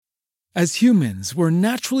As humans, we're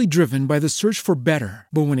naturally driven by the search for better.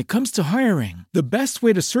 But when it comes to hiring, the best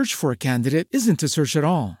way to search for a candidate isn't to search at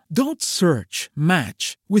all. Don't search,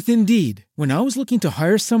 match with Indeed. When I was looking to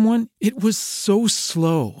hire someone, it was so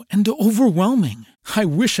slow and overwhelming. I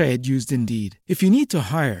wish I had used Indeed. If you need to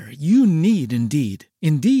hire, you need Indeed.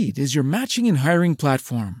 Indeed is your matching and hiring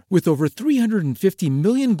platform with over 350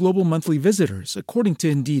 million global monthly visitors, according to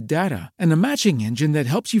Indeed data, and a matching engine that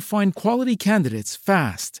helps you find quality candidates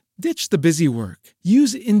fast. Ditch the busy work.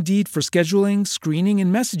 Use Indeed for scheduling, screening,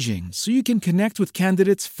 and messaging so you can connect with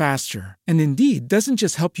candidates faster. And Indeed doesn't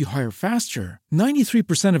just help you hire faster.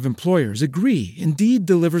 93% of employers agree Indeed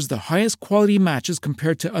delivers the highest quality matches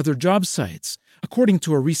compared to other job sites, according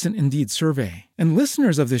to a recent Indeed survey. And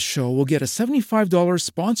listeners of this show will get a $75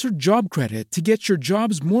 sponsored job credit to get your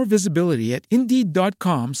jobs more visibility at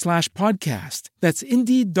Indeed.com/podcast. That's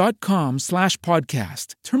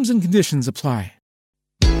Indeed.com/podcast. Terms and conditions apply.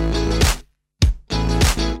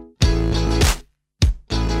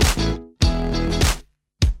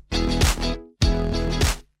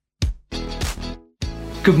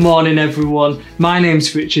 Good morning, everyone. My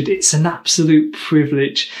name's Richard. It's an absolute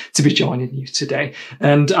privilege to be joining you today.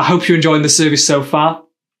 And I hope you're enjoying the service so far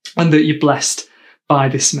and that you're blessed by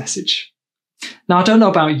this message. Now, I don't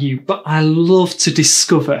know about you, but I love to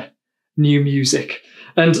discover new music.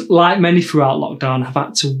 And like many throughout lockdown, I've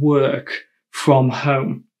had to work from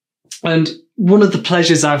home. And one of the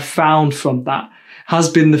pleasures I've found from that has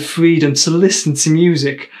been the freedom to listen to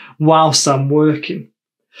music whilst I'm working.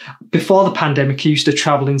 Before the pandemic, I used to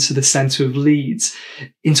travel into the centre of Leeds,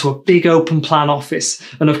 into a big open plan office.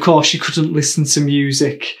 And of course, you couldn't listen to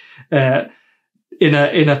music in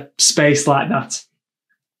a space like that.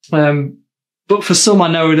 But for some, I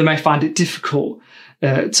know they may find it difficult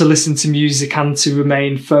to listen to music and to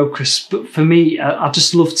remain focused. But for me, I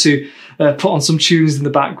just love to put on some tunes in the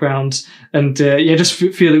background and just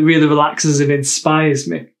feel it really relaxes and inspires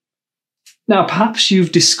me. Now, perhaps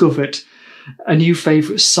you've discovered a new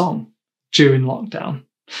favourite song during lockdown.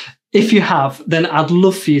 If you have, then I'd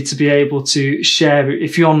love for you to be able to share it.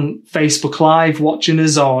 If you're on Facebook Live watching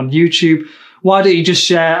us or on YouTube, why don't you just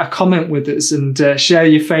share a comment with us and share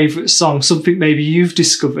your favourite song, something maybe you've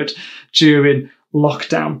discovered during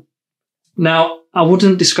lockdown. Now, I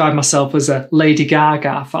wouldn't describe myself as a Lady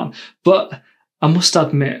Gaga fan, but I must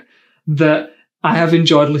admit that I have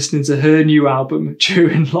enjoyed listening to her new album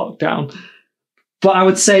during lockdown. But I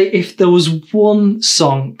would say if there was one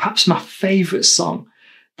song, perhaps my favourite song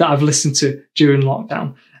that I've listened to during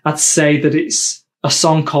lockdown, I'd say that it's a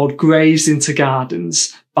song called Graves into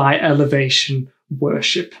Gardens by Elevation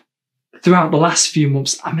Worship. Throughout the last few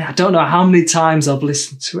months, I don't know how many times I've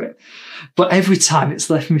listened to it, but every time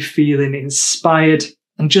it's left me feeling inspired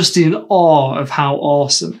and just in awe of how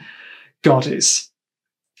awesome God is.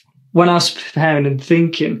 When I was preparing and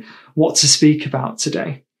thinking what to speak about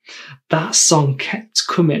today, that song kept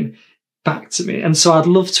coming back to me. And so I'd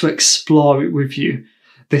love to explore it with you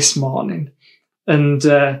this morning and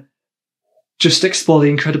just explore the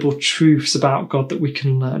incredible truths about God that we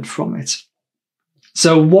can learn from it.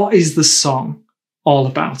 So what is the song all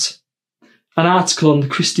about? An article on the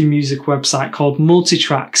Christian music website called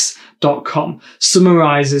multitracks.com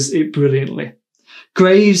summarizes it brilliantly.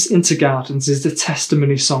 Graves into Gardens is the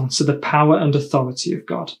testimony song to the power and authority of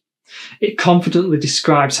God. It confidently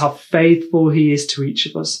describes how faithful he is to each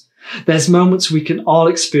of us. There's moments we can all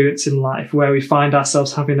experience in life where we find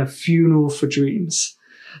ourselves having a funeral for dreams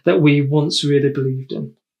that we once really believed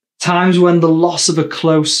in. Times when the loss of a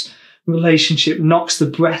close relationship knocks the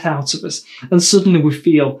breath out of us and suddenly we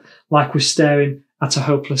feel like we're staring at a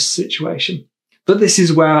hopeless situation. But this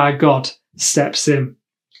is where our God steps in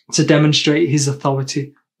to demonstrate his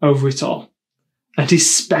authority over it all. And he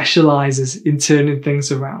specializes in turning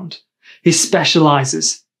things around. He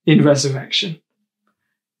specializes in resurrection.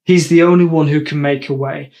 He's the only one who can make a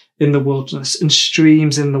way in the wilderness and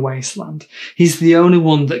streams in the wasteland. He's the only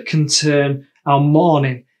one that can turn our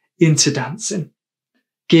mourning into dancing,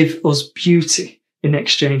 give us beauty in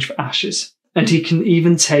exchange for ashes. And he can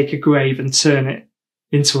even take a grave and turn it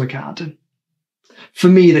into a garden. For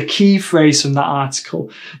me, the key phrase from that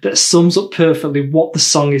article that sums up perfectly what the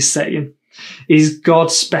song is saying is God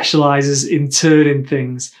specializes in turning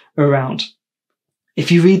things around. If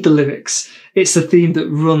you read the lyrics, it's a theme that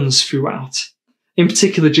runs throughout, in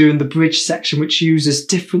particular during the bridge section, which uses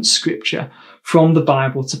different scripture from the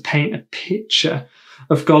Bible to paint a picture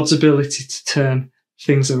of God's ability to turn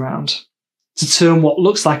things around, to turn what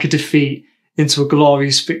looks like a defeat into a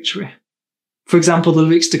glorious victory. For example, the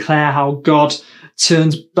lyrics declare how God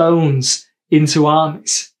turns bones into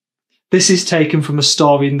armies. This is taken from a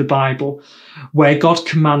story in the Bible where God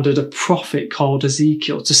commanded a prophet called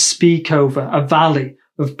Ezekiel to speak over a valley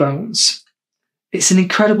of bones. It's an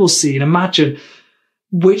incredible scene. Imagine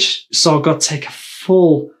which saw God take a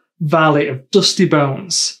full valley of dusty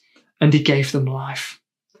bones and he gave them life.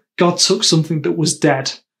 God took something that was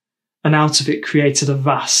dead and out of it created a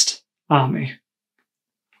vast army.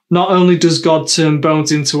 Not only does God turn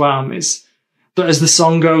bones into armies, but as the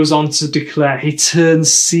song goes on to declare, he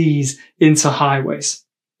turns seas into highways.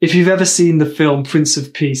 If you've ever seen the film Prince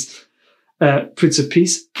of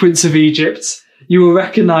Egypt, you will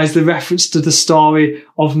recognize the reference to the story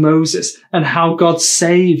of Moses and how God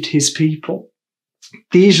saved his people,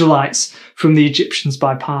 the Israelites, from the Egyptians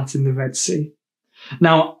by parting the Red Sea.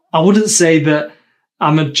 Now, I wouldn't say that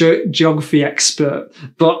I'm a geography expert,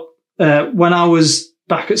 but when I was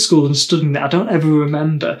back at school and studying that, I don't ever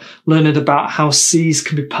remember learning about how seas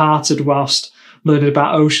can be parted whilst learning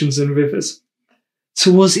about oceans and rivers.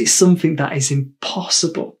 To us, it's something that is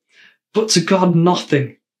impossible, but to God,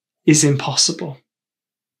 nothing is impossible.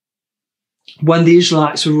 When the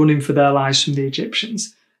Israelites were running for their lives from the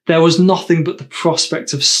Egyptians, there was nothing but the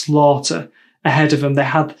prospect of slaughter ahead of them. They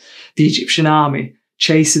had the Egyptian army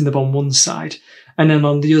chasing them on one side, and then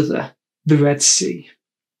on the other, the Red Sea.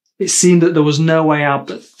 It seemed that there was no way out,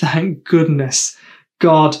 but thank goodness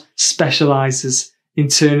God specializes in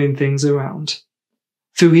turning things around.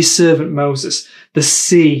 Through his servant Moses, the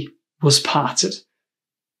sea was parted,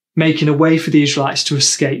 making a way for the Israelites to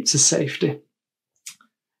escape to safety.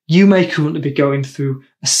 You may currently be going through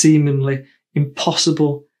a seemingly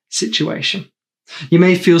impossible situation. You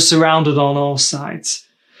may feel surrounded on all sides,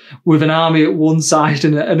 with an army at one side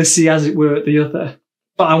and a sea, as it were, at the other.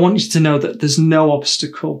 But I want you to know that there's no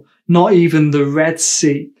obstacle, not even the Red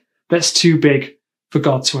Sea, that's too big for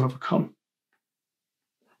God to overcome.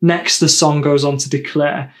 Next, the song goes on to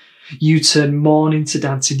declare, you turn mourning to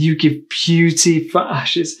dancing. You give beauty for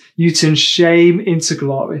ashes. You turn shame into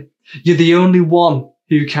glory. You're the only one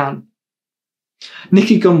who can.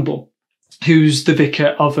 Nicky Gumbel, who's the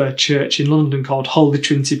vicar of a church in London called Holy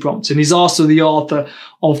Trinity Brompton, he's also the author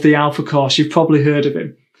of the Alpha Course. You've probably heard of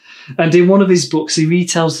him. And in one of his books, he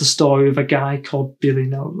retells the story of a guy called Billy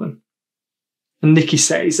Nolan. And Nicky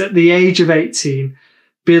says, at the age of 18,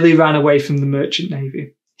 Billy ran away from the Merchant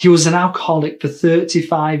Navy. He was an alcoholic for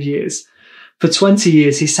 35 years. For 20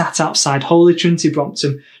 years, he sat outside Holy Trinity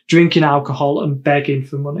Brompton, drinking alcohol and begging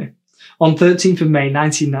for money. On 13th of May,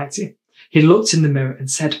 1990, he looked in the mirror and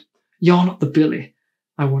said, "You're not the Billy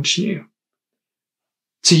I once knew."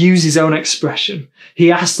 To use his own expression,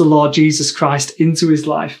 he asked the Lord Jesus Christ into his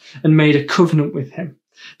life and made a covenant with him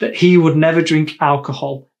that he would never drink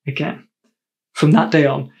alcohol again. From that day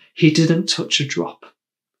on, he didn't touch a drop.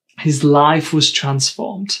 His life was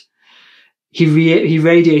transformed. He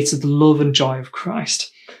radiated the love and joy of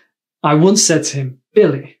Christ. I once said to him,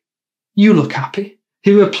 "Billy, you look happy."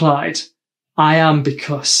 He replied, "I am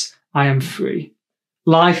because I am free.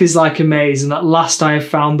 Life is like a maze, and at last I have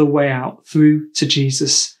found the way out through to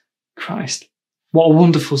Jesus Christ." What a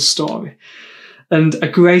wonderful story, and a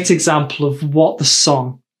great example of what the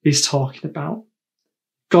song is talking about.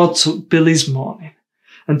 God took Billy's mourning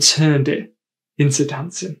and turned it into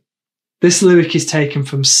dancing. This lyric is taken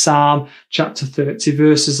from Psalm chapter 30,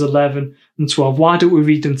 verses 11 and 12. Why don't we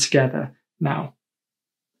read them together now?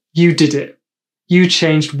 You did it. You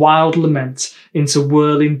changed wild lament into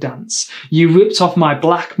whirling dance. You ripped off my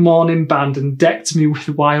black mourning band and decked me with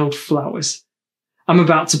wild flowers. I'm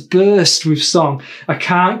about to burst with song. I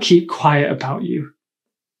can't keep quiet about you.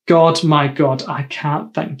 God, my God, I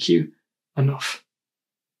can't thank you enough.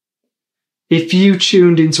 If you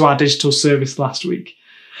tuned into our digital service last week,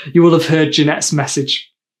 you will have heard Jeanette's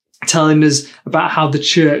message telling us about how the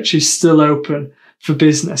church is still open for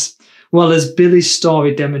business. Well, as Billy's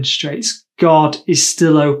story demonstrates, God is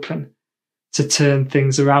still open to turn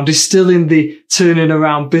things around. He's still in the turning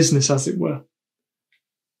around business, as it were.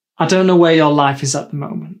 I don't know where your life is at the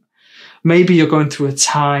moment. Maybe you're going through a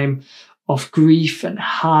time of grief and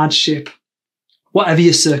hardship. Whatever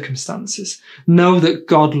your circumstances, know that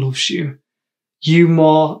God loves you. He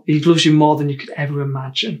loves you more than you could ever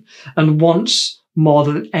imagine, and wants more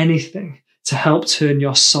than anything to help turn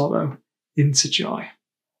your sorrow into joy.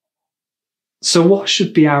 So what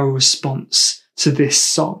should be our response to this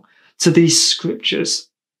song, to these scriptures?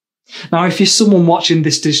 Now, if you're someone watching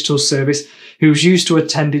this digital service who's used to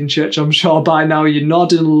attending church, I'm sure by now you're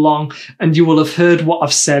nodding along and you will have heard what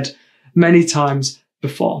I've said many times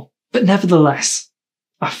before. But nevertheless,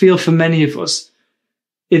 I feel for many of us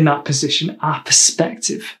in that position, our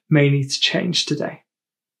perspective may need to change today.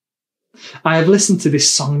 I have listened to this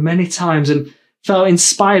song many times, and felt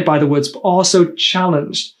inspired by the words, but also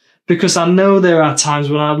challenged, because I know there are times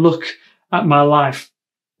when I look at my life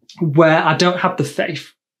where I don't have the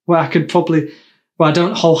faith, where I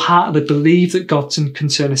don't wholeheartedly believe that God can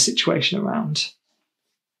turn a situation around.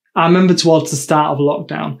 I remember towards the start of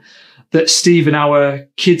lockdown that Stephen, our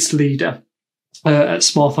kids leader at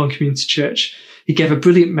Smallthorne Community Church, he gave a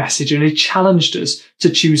brilliant message and he challenged us to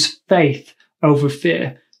choose faith over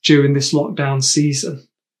fear during this lockdown season.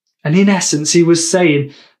 And in essence, he was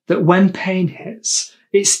saying that when pain hits,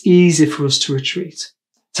 it's easy for us to retreat,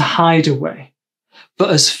 to hide away. But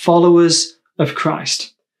as followers of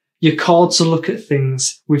Christ, you're called to look at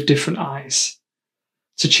things with different eyes,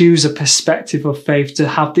 to choose a perspective of faith, to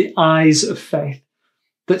have the eyes of faith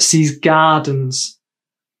that sees gardens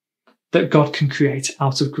that God can create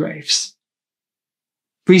out of graves.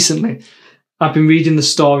 Recently, I've been reading the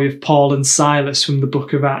story of Paul and Silas from the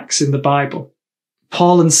book of Acts in the Bible.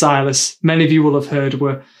 Paul and Silas, many of you will have heard,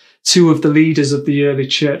 were two of the leaders of the early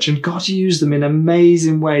church, and God used them in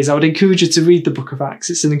amazing ways. I would encourage you to read the book of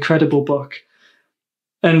Acts. It's an incredible book.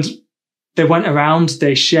 And they went around,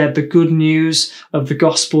 they shared the good news of the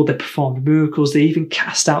gospel, they performed miracles, they even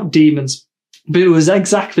cast out demons. But it was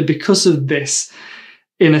exactly because of this,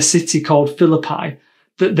 in a city called Philippi,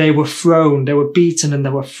 that they were beaten and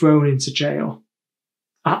they were thrown into jail.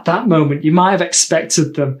 At that moment, you might have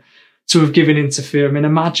expected them to have given in to fear. I mean,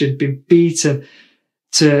 imagine being beaten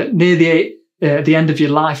to near the end of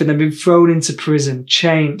your life and then being thrown into prison,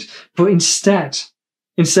 chained. But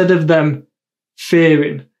instead of them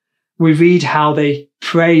fearing, we read how they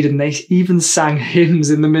prayed and they even sang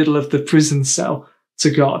hymns in the middle of the prison cell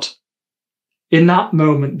to God. In that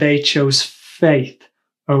moment, they chose faith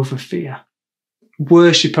over fear,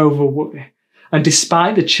 worship over worry. And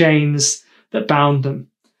despite the chains that bound them,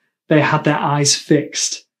 they had their eyes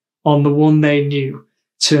fixed on the one they knew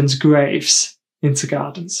turns graves into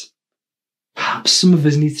gardens. Perhaps some of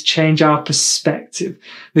us need to change our perspective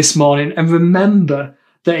this morning and remember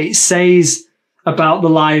that it says about the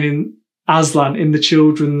lion in Aslan in the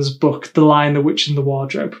children's book, The Lion, the Witch and the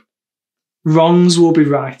Wardrobe. Wrongs will be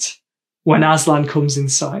right when Aslan comes in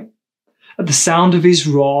sight. At the sound of his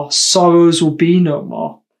roar, sorrows will be no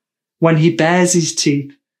more. When he bares his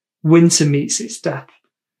teeth, winter meets its death.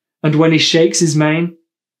 And when he shakes his mane,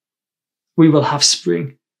 we will have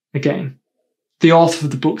spring again. The author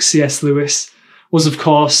of the book, C.S. Lewis, was of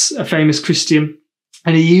course a famous Christian,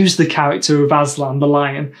 and he used the character of Aslan, the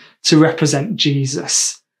lion, to represent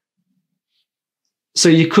Jesus. So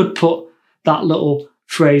you could put that little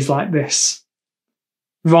phrase like this: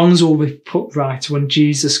 wrongs will be put right when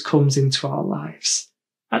Jesus comes into our lives.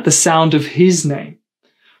 At the sound of his name,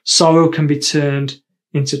 sorrow can be turned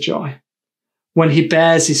into joy. When he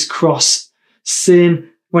bears his cross,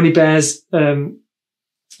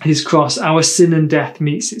 his cross, our sin and death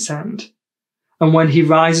meets its end. And when he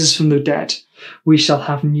rises from the dead, we shall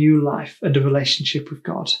have new life and a relationship with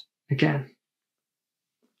God again.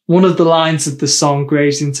 One of the lines of the song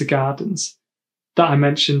Graves into Gardens that I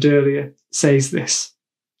mentioned earlier says this: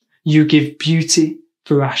 you give beauty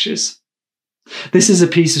for ashes. This is a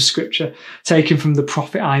piece of scripture taken from the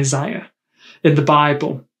prophet Isaiah in the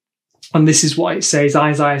Bible. And this is what it says,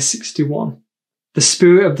 Isaiah 61. The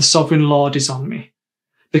Spirit of the Sovereign Lord is on me,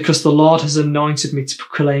 because the Lord has anointed me to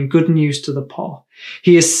proclaim good news to the poor.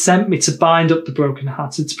 He has sent me to bind up the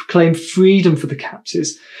brokenhearted, to proclaim freedom for the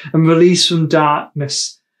captives and release from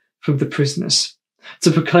darkness from the prisoners,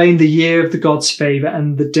 to proclaim the year of the God's favour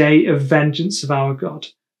and the day of vengeance of our God,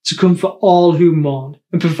 to comfort all who mourn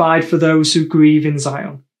and provide for those who grieve in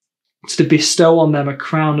Zion, to bestow on them a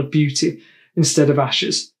crown of beauty instead of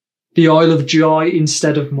ashes, the oil of joy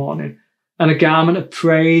instead of mourning, and a garment of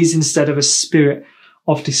praise instead of a spirit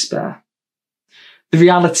of despair. The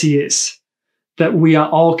reality is that we are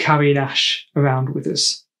all carrying ash around with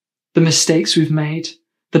us. The mistakes we've made,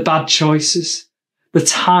 the bad choices, the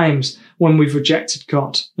times when we've rejected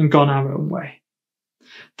God and gone our own way.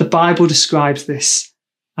 The Bible describes this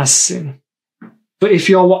as sin. But if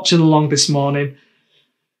you're watching along this morning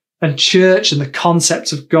and church and the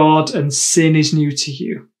concept of God and sin is new to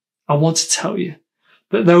you, I want to tell you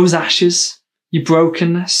that those ashes, your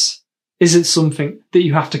brokenness, isn't something that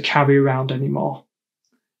you have to carry around anymore.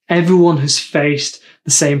 Everyone has faced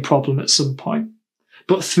the same problem at some point.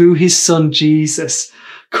 But through his son Jesus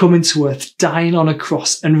coming to earth, dying on a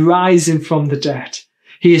cross and rising from the dead,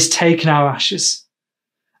 he has taken our ashes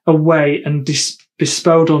away and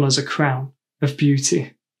bestowed on us a crown of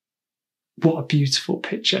beauty. What a beautiful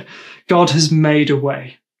picture. God has made a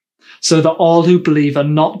way so that all who believe are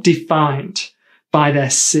not defined by their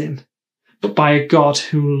sin, but by a God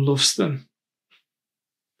who loves them.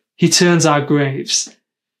 He turns our graves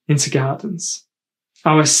into gardens,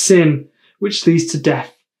 our sin, which leads to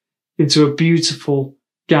death, into a beautiful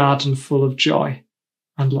garden full of joy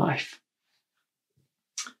and life.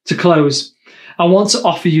 To close, I want to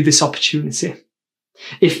offer you this opportunity.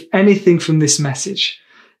 If anything from this message,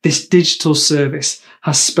 this digital service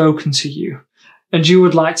has spoken to you, and you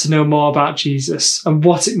would like to know more about Jesus and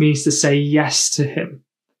what it means to say yes to him,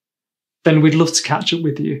 then we'd love to catch up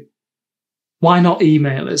with you. Why not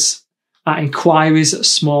email us at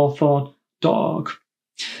inquiries@smallthorn.org?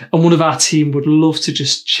 And one of our team would love to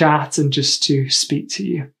just chat and just to speak to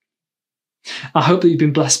you. I hope that you've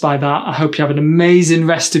been blessed by that. I hope you have an amazing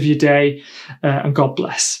rest of your day, and God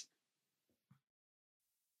bless.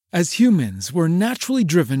 As humans, we're naturally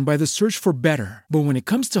driven by the search for better. But when it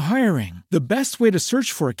comes to hiring, the best way to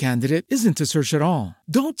search for a candidate isn't to search at all.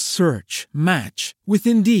 Don't search, match with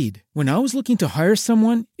Indeed. When I was looking to hire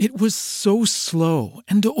someone, it was so slow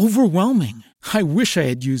and overwhelming. I wish I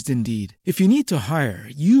had used Indeed. If you need to hire,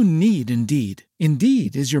 you need Indeed.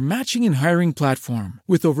 Indeed is your matching and hiring platform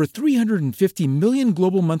with over 350 million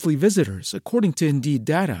global monthly visitors, according to Indeed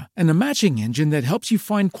data, and a matching engine that helps you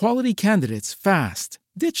find quality candidates fast.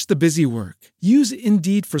 Ditch the busy work. Use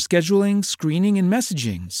Indeed for scheduling, screening, and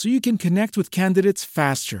messaging so you can connect with candidates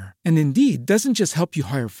faster. And Indeed doesn't just help you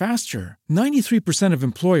hire faster. 93% of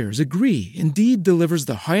employers agree Indeed delivers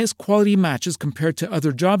the highest quality matches compared to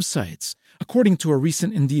other job sites, according to a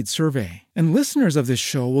recent Indeed survey. And listeners of this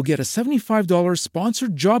show will get a $75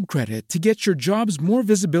 sponsored job credit to get your jobs more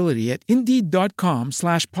visibility at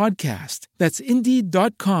Indeed.com/podcast. That's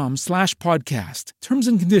Indeed.com/podcast. Terms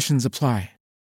and conditions apply.